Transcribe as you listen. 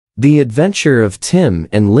The Adventure of Tim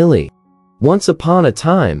and Lily. Once upon a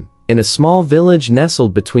time, in a small village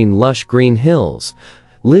nestled between lush green hills,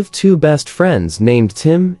 lived two best friends named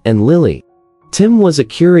Tim and Lily. Tim was a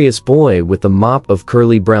curious boy with a mop of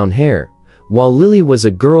curly brown hair, while Lily was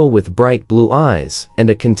a girl with bright blue eyes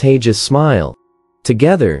and a contagious smile.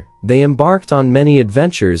 Together, they embarked on many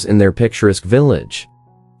adventures in their picturesque village.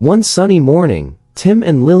 One sunny morning, Tim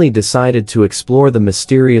and Lily decided to explore the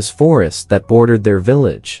mysterious forest that bordered their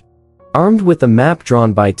village. Armed with a map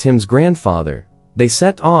drawn by Tim's grandfather, they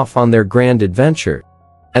set off on their grand adventure.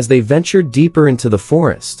 As they ventured deeper into the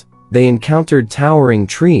forest, they encountered towering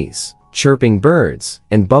trees, chirping birds,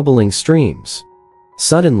 and bubbling streams.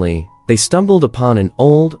 Suddenly, they stumbled upon an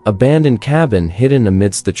old, abandoned cabin hidden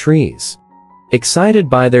amidst the trees. Excited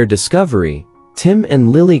by their discovery, Tim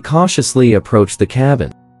and Lily cautiously approached the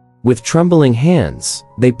cabin. With trembling hands,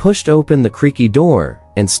 they pushed open the creaky door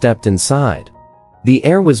and stepped inside. The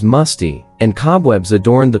air was musty, and cobwebs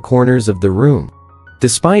adorned the corners of the room.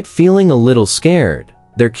 Despite feeling a little scared,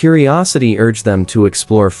 their curiosity urged them to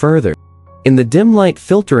explore further. In the dim light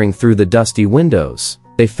filtering through the dusty windows,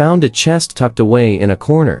 they found a chest tucked away in a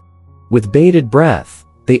corner. With bated breath,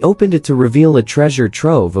 they opened it to reveal a treasure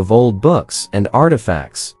trove of old books and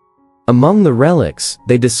artifacts. Among the relics,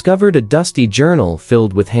 they discovered a dusty journal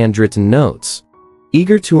filled with handwritten notes.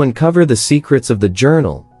 Eager to uncover the secrets of the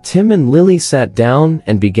journal, Tim and Lily sat down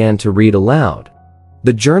and began to read aloud.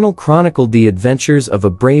 The journal chronicled the adventures of a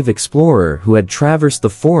brave explorer who had traversed the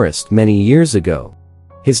forest many years ago.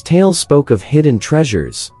 His tale spoke of hidden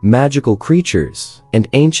treasures, magical creatures, and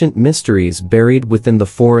ancient mysteries buried within the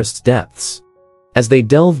forest's depths. As they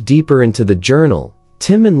delved deeper into the journal,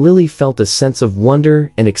 Tim and Lily felt a sense of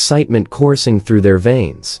wonder and excitement coursing through their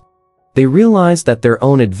veins. They realized that their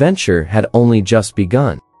own adventure had only just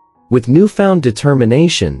begun. With newfound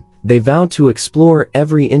determination, they vowed to explore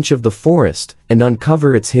every inch of the forest and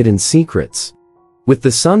uncover its hidden secrets. With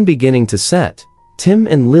the sun beginning to set, Tim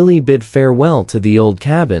and Lily bid farewell to the old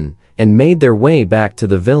cabin and made their way back to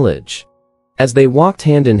the village. As they walked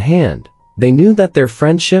hand in hand, they knew that their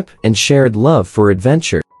friendship and shared love for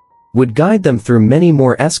adventure would guide them through many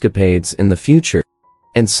more escapades in the future.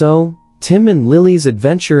 And so, Tim and Lily's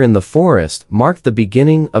adventure in the forest marked the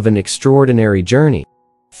beginning of an extraordinary journey,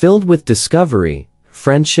 filled with discovery,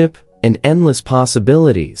 friendship, and endless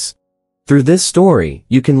possibilities. Through this story,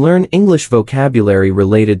 you can learn English vocabulary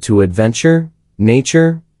related to adventure,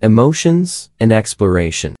 nature, emotions, and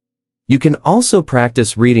exploration. You can also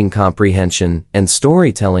practice reading comprehension and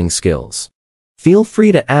storytelling skills. Feel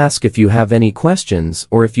free to ask if you have any questions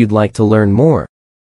or if you'd like to learn more.